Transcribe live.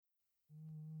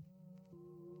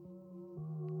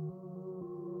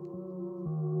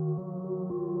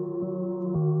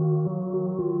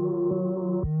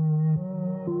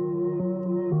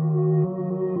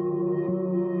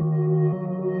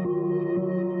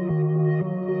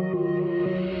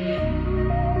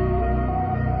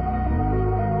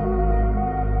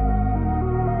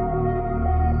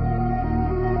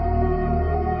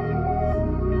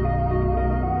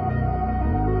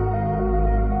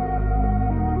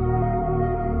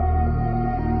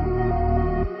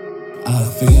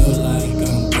feel like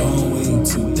I'm going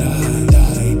to die,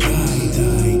 die, die,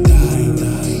 die, die,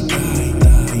 die, die,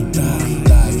 die, die,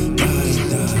 die, die,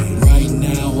 die. Right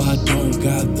now I don't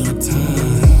got the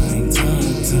time,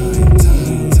 time, time,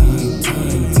 time, time,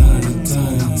 time, time,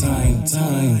 time, time,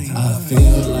 time. I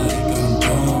feel like I'm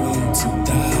going to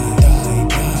die, die,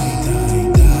 die,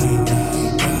 die, die, die, die,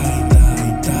 die,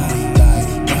 die, die,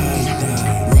 die,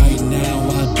 die. Right now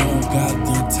I don't got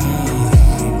the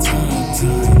time, time,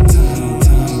 time, time,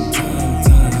 time, time,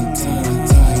 time, time,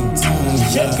 time,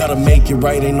 time. Yeah, gotta make it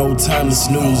right, ain't no time to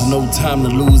snooze, no time to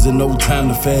lose and no time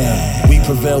to fail. We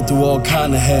prevail through all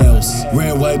kind of hells,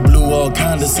 red, white, blue, all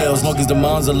kind of cells. Long as the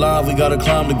mind's alive, we gotta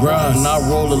climb the grind. And I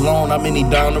roll alone, how many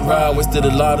down the ride? Wasted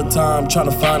a lot of time trying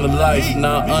to find a life.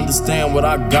 Now I understand what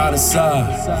I got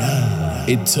inside.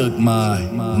 It took my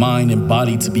mind and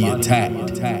body to be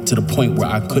attacked to the point where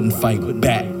I couldn't fight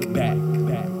back.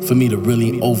 For me to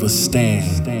really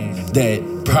overstand that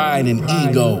pride and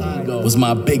ego was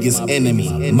my biggest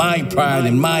enemy. My pride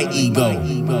and my ego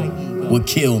would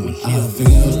kill me. I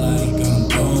feel like I'm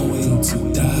going to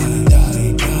die,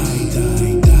 die, die,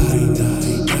 die, die, die,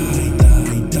 die,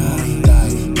 die, die,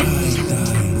 die, die,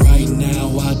 die. Right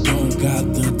now I don't got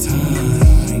the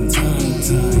time, time,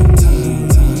 time, time,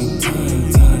 time, time,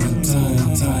 time,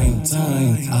 time, time,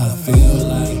 time. I feel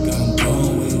like I'm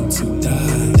going to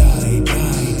die, die,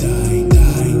 die, die,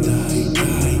 die, die,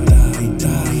 die, die,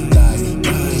 die, die,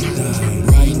 die, die.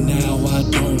 Right now I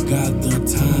don't got the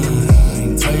time.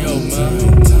 Hey yo, man.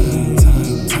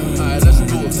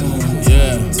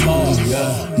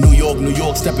 New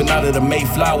York, stepping out of the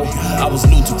Mayflower. I was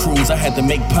new to cruise, I had to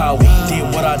make power. Did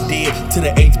what I did to the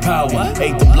 8th power.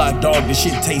 Ate the block dog, the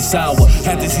shit taste sour.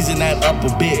 Had to season that up a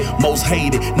bit. Most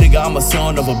hated, nigga, I'm a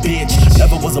son of a bitch.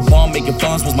 Never was a bum, making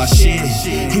funds was my shit.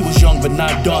 He was young but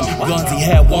not dumb. Guns he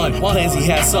had one, plans he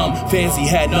had some, fans he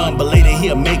had none. But later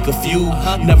he'll make a few.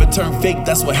 Never turn fake,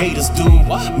 that's what haters do.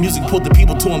 Music pulled the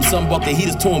people to him, some brought the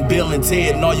heaters to him. Bill and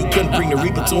Ted, and all you couldn't bring the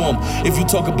reaper to him. If you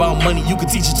talk about money, you can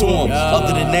teach it to him.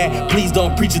 Other than that, please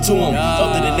don't preach it to him.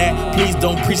 Other than that, please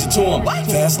don't preach it to him.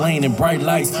 Fast lane and bright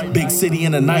lights, big city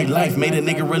in the nightlife, made a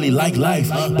nigga really like life.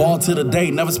 Ball to the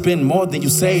day, never spend more than you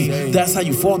save. That's how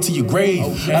you fall to your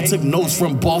grave. I took notes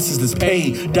from bosses that's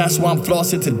paid. That's why I'm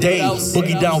flossing today.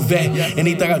 Boogie down vet.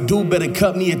 Anything I do, better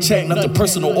cut me a check. Not the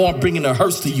personal or I'm bringing the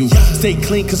hearse to you. Stay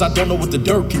clean, cause I don't know what the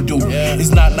dirt can do. It's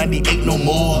not 98 no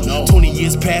more. 20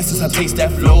 years past since I taste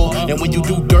that floor. And when you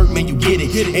do dirt, man, you get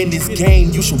it. In this game,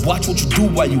 you should watch what you do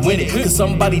while you win it. Cause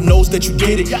somebody knows that you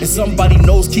did it. And somebody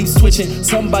knows keep switching.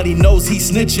 Somebody knows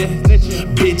he's snitching.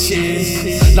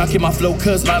 Bitches. Knocking my flow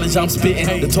cause knowledge I'm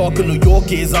spitting. The talk of New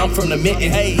York is I'm from the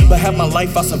mitten. But half my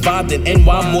life I survived in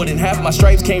NY. More than half my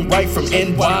stripes came right from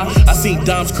NY. I seen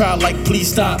dimes cry like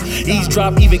please stop.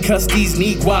 Eavesdrop, even cuss these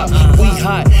need guap. We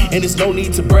hot and it's no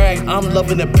need to brag. I'm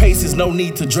loving the pace, there's no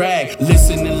need to drag.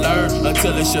 Listen and learn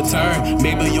until it's your turn.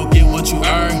 Maybe you'll get what you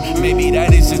earn. Maybe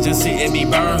that is just hitting me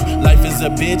burn. Life is a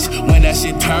bitch when that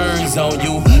shit turns on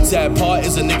you. Sad part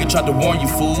is a nigga tried to warn you,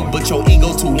 fool, but your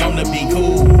ego too wanna be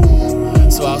cool.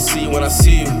 So I'll see you when I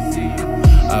see you.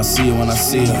 I'll see you when I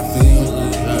see you. I feel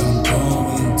like I'm gone.